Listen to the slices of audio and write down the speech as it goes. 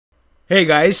Hey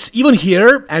guys, Ivan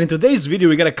here, and in today's video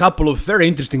we got a couple of very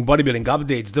interesting bodybuilding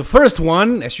updates. The first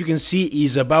one, as you can see,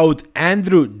 is about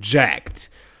Andrew Jacked.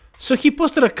 So he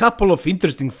posted a couple of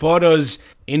interesting photos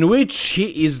in which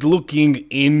he is looking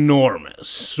enormous.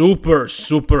 Super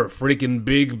freaking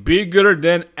big, bigger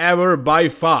than ever by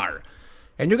far.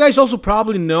 And you guys also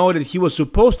probably know that he was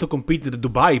supposed to compete at the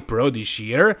Dubai Pro this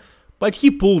year, but he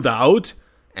pulled out,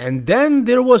 and then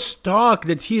there was talk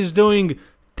that he is doing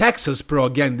Texas Pro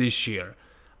again this year.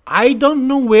 I don't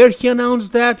know where he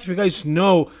announced that. If you guys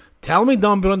know, tell me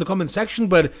down below in the comment section,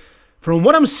 but from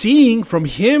what I'm seeing from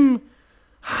him,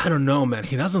 I don't know, man,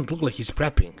 he doesn't look like he's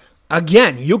prepping.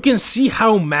 Again, you can see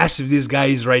how massive this guy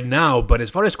is right now, but as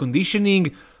far as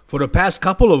conditioning, for the past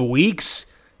couple of weeks,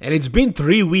 and it's been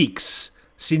 3 weeks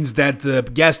since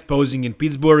that guest posing in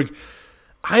Pittsburgh,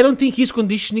 I don't think his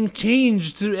conditioning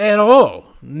changed at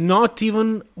all. Not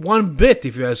even one bit,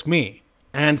 if you ask me.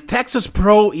 And Texas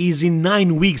Pro is in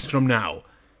 9 weeks from now.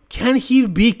 Can he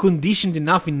be conditioned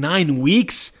enough in 9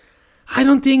 weeks? I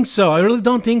don't think so. I really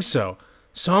don't think so.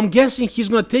 So I'm guessing he's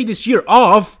gonna take this year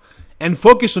off and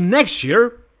focus on next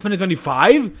year,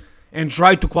 2025, and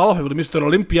try to qualify for the Mr.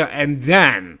 Olympia and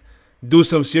then do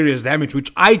some serious damage,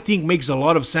 which I think makes a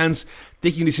lot of sense,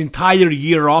 taking this entire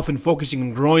year off and focusing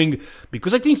on growing,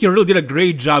 because I think he really did a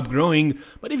great job growing,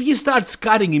 but if he starts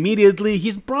cutting immediately,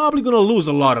 he's probably gonna lose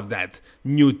a lot of that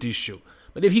new tissue.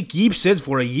 But if he keeps it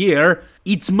for a year,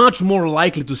 it's much more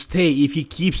likely to stay if he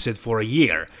keeps it for a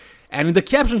year. And in the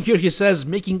caption here he says,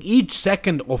 making each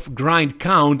second of grind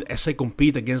count as I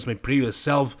compete against my previous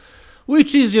self,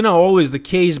 which is, you know, always the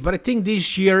case, but I think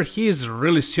this year he is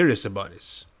really serious about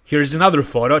this. Here's another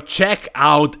photo. Check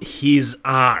out his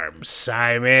arms.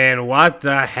 I mean, what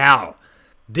the hell?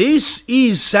 This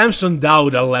is Samson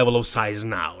Dauda level of size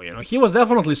now. You know, he was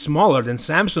definitely smaller than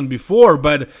Samson before,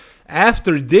 but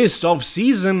after this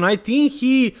off-season, I think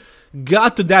he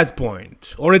got to that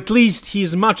point. Or at least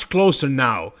he's much closer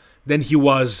now than he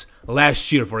was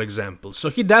last year, for example. So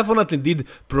he definitely did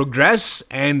progress,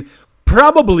 and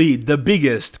probably the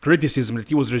biggest criticism that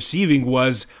he was receiving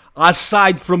was,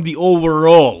 aside from the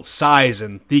overall size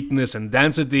and thickness and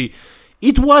density,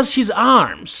 it was his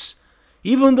arms.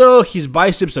 Even though his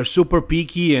biceps are super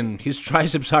peaky and his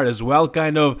triceps are as well,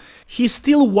 kind of, he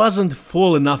still wasn't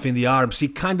full enough in the arms. He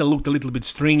kind of looked a little bit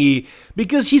stringy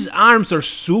because his arms are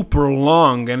super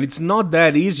long and it's not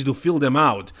that easy to fill them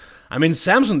out. I mean,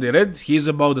 Samson did it. He's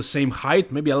about the same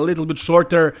height, maybe a little bit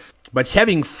shorter, but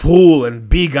having full and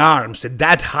big arms at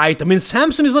that height, I mean,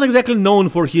 Samson is not exactly known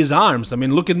for his arms. I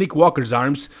mean, look at Nick Walker's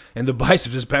arms, and the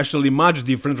biceps especially, much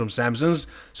different from Samson's.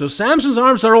 So Samson's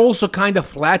arms are also kind of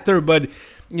flatter, but,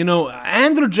 you know,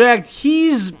 Andrew Jacked,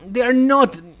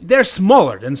 they're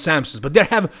smaller than Samson's, but they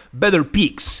have better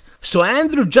peaks. So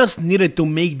Andrew just needed to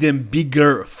make them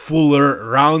bigger, fuller,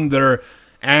 rounder.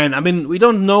 And I mean, we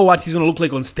don't know what he's gonna look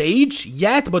like on stage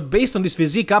yet, but based on these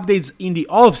physique updates in the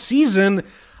off-season,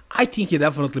 I think he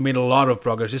definitely made a lot of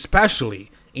progress, especially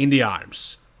in the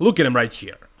arms. Look at them right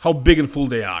here, how big and full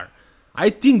they are. I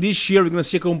think this year we're gonna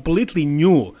see a completely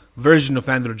new version of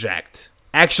Andrew Jacked.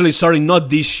 Actually, sorry,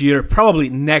 not this year, probably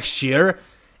next year.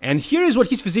 And here is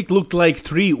what his physique looked like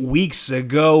 3 weeks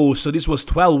ago. So this was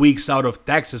 12 weeks out of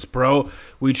Texas Pro,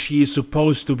 which he is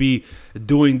supposed to be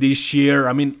doing this year.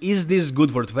 I mean, is this good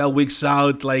for 12 weeks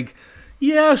out? Like,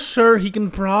 yeah, sure, he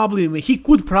could probably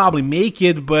make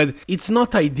it, but it's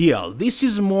not ideal. This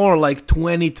is more like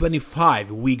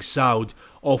 20-25 weeks out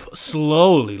of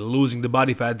slowly losing the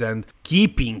body fat and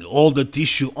keeping all the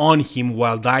tissue on him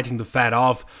while dieting the fat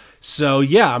off. So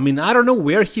yeah, I mean, I don't know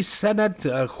where he said that,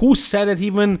 who said it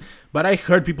even, but I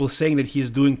heard people saying that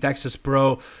he's doing Texas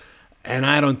Pro, and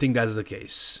I don't think that's the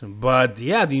case. But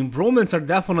yeah, the improvements are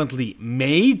definitely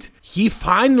made. He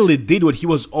finally did what he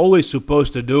was always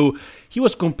supposed to do. He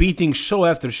was competing show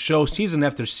after show, season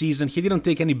after season. He didn't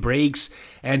take any breaks,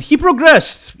 and he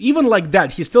progressed. Even like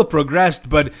that, he still progressed,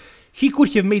 but he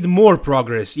could have made more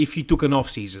progress if he took an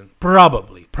off season.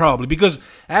 Probably, because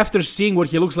after seeing what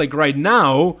he looks like right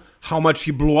now, how much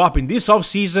he blew up in this off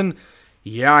season,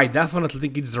 yeah, I definitely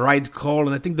think it's the right call,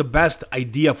 and I think the best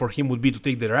idea for him would be to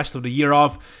take the rest of the year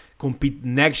off, compete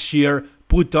next year,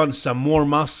 put on some more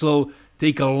muscle,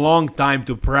 take a long time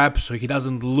to prep so he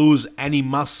doesn't lose any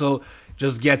muscle,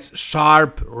 just gets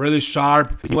sharp, really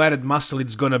sharp. New added muscle,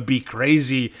 it's gonna be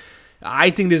crazy. I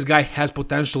think this guy has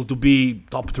potential to be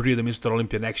top 3 of the Mr.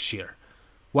 Olympia next year.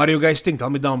 What do you guys think? Tell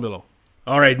me down below.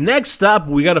 Alright, next up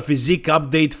we got a physique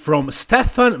update from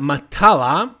Stephane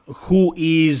Matala, who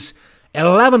is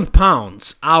 11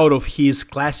 pounds out of his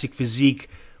classic physique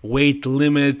weight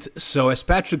limit. So as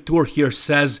Patrick Tour here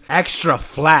says, extra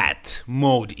flat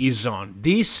mode is on.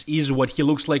 This is what he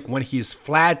looks like when he's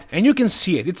flat, and you can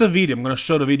see it. It's a video, I'm gonna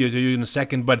show the video to you in a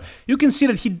second, but you can see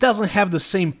that he doesn't have the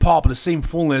same pop, the same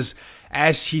fullness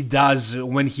as he does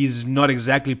when he's not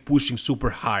exactly pushing super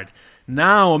hard.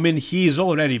 Now, I mean, he's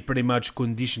already pretty much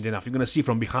conditioned enough. You're gonna see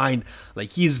from behind,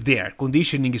 like, he's there.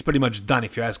 Conditioning is pretty much done,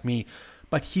 if you ask me,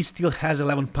 but he still has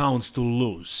 11 pounds to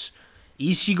lose.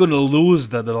 Is he gonna lose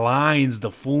the lines, the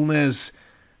fullness,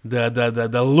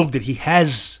 the look that he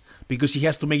has because he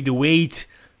has to make the weight?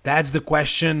 That's the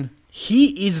question.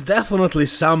 He is definitely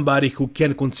somebody who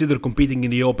can consider competing in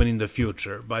the Open in the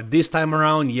future, but this time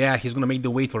around, yeah, he's gonna make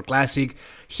the weight for Classic.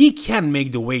 He can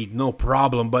make the weight, no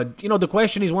problem, but, you know, the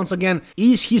question is, once again,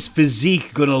 is his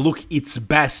physique gonna look its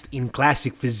best in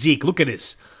Classic physique? Look at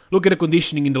this. Look at the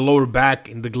conditioning in the lower back,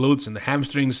 in the glutes, and the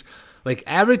hamstrings. Like,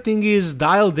 everything is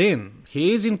dialed in.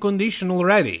 He is in condition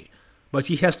already, but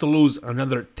he has to lose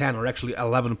another 10 or actually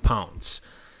 11 pounds,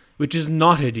 which is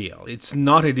not ideal. It's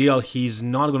not ideal. He's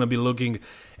not going to be looking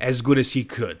as good as he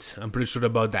could. I'm pretty sure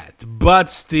about that. But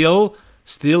still,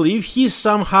 if he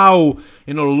somehow,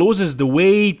 you know, loses the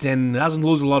weight and doesn't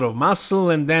lose a lot of muscle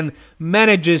and then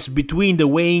manages between the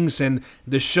weighings and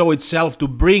the show itself to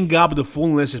bring up the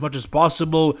fullness as much as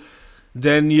possible,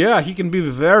 then yeah, he can be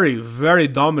very, very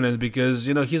dominant because,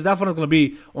 you know, he's definitely going to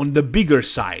be on the bigger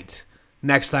side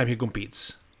next time he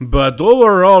competes. But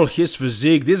overall, his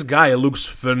physique, this guy looks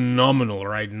phenomenal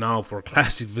right now for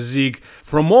Classic physique.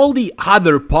 From all the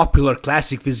other popular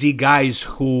Classic physique guys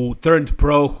who turned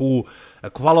pro, who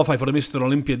qualified for the Mr.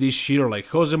 Olympia this year, like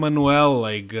Jose Manuel,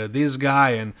 like this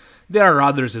guy, and there are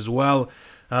others as well.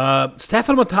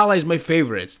 Stephane Matala is my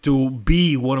favorite to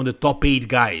be one of the top 8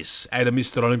 guys at the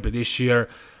Mr. Olympia this year.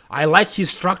 I like his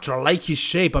structure, I like his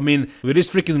shape. I mean, with his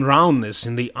freaking roundness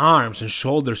in the arms and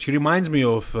shoulders, he reminds me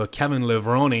of Kevin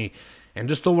Levrone. And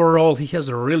just overall, he has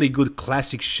a really good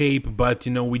Classic shape, but,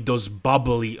 you know, with those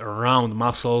bubbly, round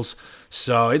muscles.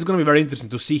 So it's going to be very interesting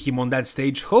to see him on that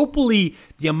stage. Hopefully,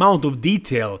 the amount of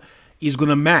detail is going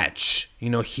to match, you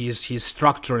know, his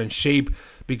structure and shape.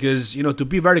 Because, you know, to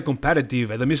be very competitive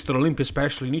at the Mr. Olympia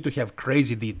especially, you need to have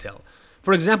crazy detail.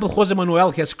 For example, Jose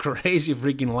Manuel has crazy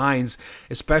freaking lines,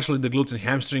 especially the glutes and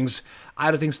hamstrings. I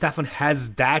don't think Stephane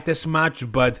has that as much,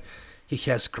 but he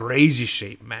has crazy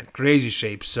shape, man, crazy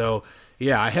shape. So,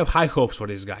 yeah, I have high hopes for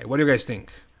this guy. What do you guys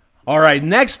think? Alright,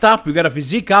 next up, we got a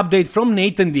physique update from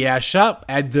Nathan the Asha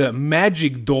at the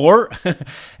Magic Door.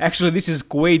 Actually, this is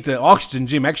Kuwait Oxygen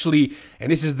Gym, actually,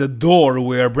 and this is the door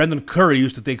where Brandon Curry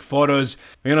used to take photos.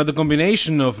 You know, the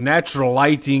combination of natural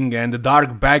lighting and the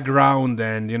dark background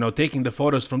and, you know, taking the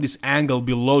photos from this angle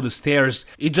below the stairs,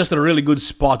 it's just a really good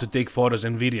spot to take photos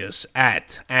and videos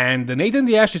at. And Nathan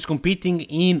the Asha is competing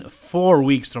in 4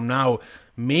 weeks from now.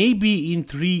 Maybe in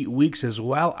 3 weeks as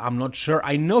well, I'm not sure.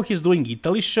 I know he's doing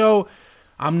Italy show.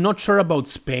 I'm not sure about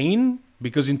Spain,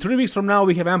 because in 3 weeks from now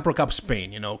we have Ampro Cup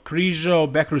Spain. You know,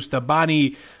 Krijo, Bekrus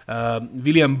Tabani,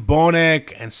 William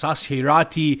Bonek, and Sasi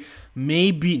Hirati.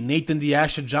 Maybe Nathan the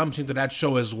Asha jumps into that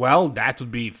show as well. That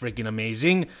would be freaking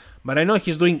amazing. But I know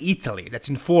he's doing Italy. That's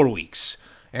in 4 weeks.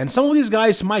 And some of these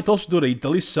guys might also do the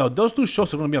Italy, so those 2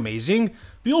 shows are going to be amazing.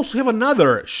 We also have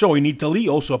another show in Italy,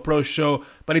 also a pro show,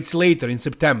 but it's later in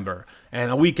September.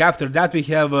 And a week after that we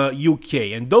have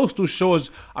UK, and those 2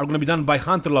 shows are going to be done by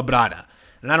Hunter Labrada.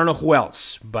 And I don't know who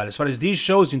else, but as far as these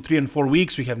shows, in 3 and 4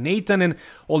 weeks, we have Nathan and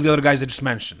all the other guys I just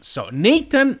mentioned. So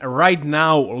Nathan right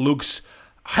now looks,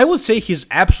 I would say, his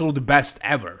absolute best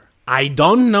ever. I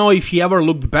don't know if he ever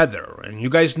looked better, and you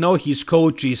guys know his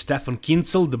coach is Stefan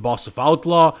Kinsel, the boss of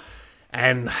Outlaw,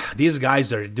 and these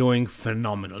guys are doing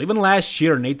phenomenal. Even last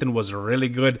year, Nathan was really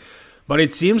good, but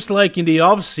it seems like in the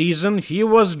off-season, he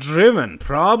was driven,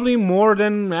 probably more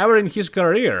than ever in his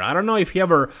career. I don't know if he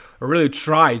ever really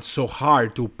tried so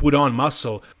hard to put on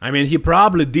muscle. I mean, he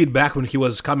probably did back when he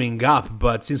was coming up,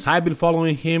 but since I've been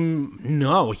following him,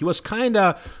 no, he was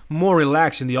kinda more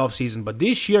relaxed in the off-season, but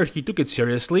this year he took it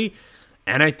seriously.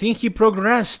 And I think he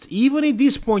progressed. Even at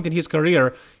this point in his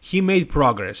career, he made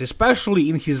progress,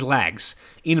 especially in his legs,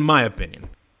 in my opinion.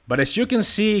 But as you can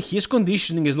see, his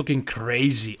conditioning is looking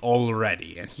crazy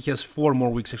already. And he has 4 more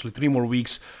weeks, actually 3 more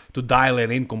weeks to dial it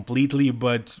in completely,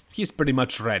 but he's pretty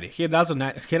much ready. He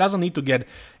doesn't need to get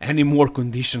any more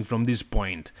condition from this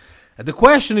point. The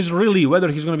question is really whether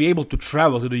he's going to be able to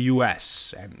travel to the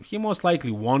US. And he most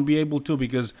likely won't be able to,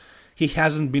 because he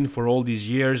hasn't been for all these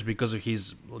years because of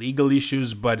his legal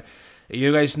issues, but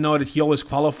you guys know that he always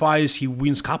qualifies, he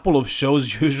wins a couple of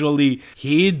shows usually,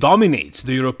 he dominates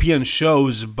the European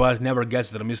shows, but never gets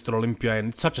to the Mr. Olympia, and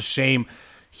it's such a shame.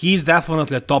 He's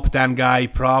definitely a top 10 guy,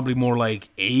 probably more like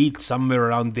 8, somewhere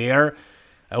around there.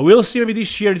 We'll see, maybe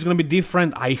this year it's going to be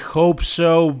different. I hope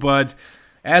so, but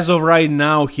as of right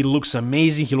now, he looks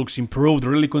amazing. He looks improved,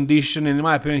 really conditioned, and in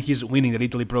my opinion, he's winning the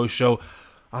Italy Pro Show.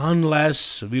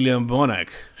 Unless William Bonac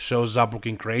shows up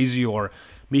looking crazy, or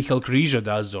Michal Križa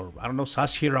does, or I don't know,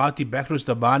 Sasi Hirati, Behruz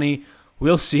Tabani.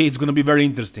 We'll see. It's going to be very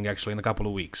interesting, actually, in a couple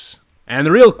of weeks. And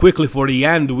real quickly for the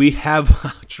end, we have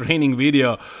a training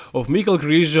video of Michal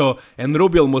Križa and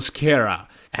Rubiel Mosquera.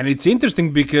 And it's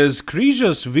interesting because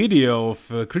Križa's video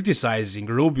of criticizing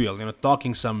Rubiel,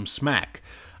 talking some smack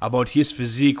about his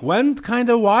physique went kind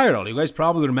of viral. You guys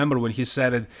probably remember when he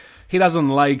said it. He doesn't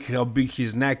like how big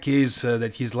his neck is,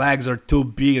 that his legs are too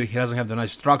big, he doesn't have the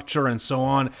nice structure and so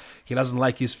on. He doesn't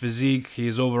like his physique,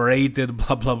 he's overrated,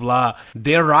 blah blah blah.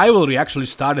 Their rivalry actually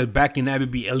started back in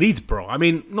ABB Elite Pro. I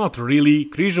mean, not really.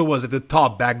 Križa was at the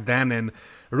top back then and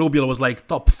Rubiel was like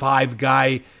top 5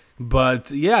 guy.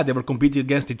 But yeah, they were competing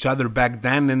against each other back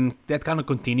then and that kind of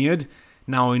continued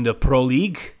now in the Pro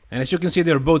League. And as you can see,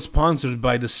 they're both sponsored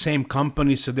by the same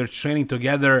company, so they're training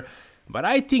together. But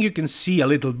I think you can see a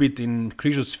little bit in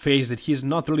Križa's face that he's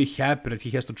not really happy that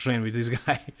he has to train with this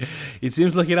guy. It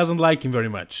seems like he doesn't like him very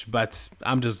much. But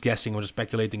I'm just guessing, I'm just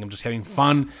speculating, I'm just having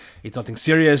fun. It's nothing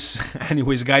serious.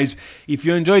 Anyways, guys, if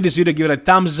you enjoyed this video, give it a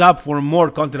thumbs up. For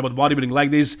more content about bodybuilding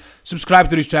like this, subscribe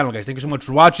to this channel, guys. Thank you so much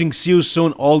for watching. See you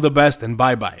soon. All the best and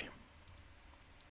bye-bye.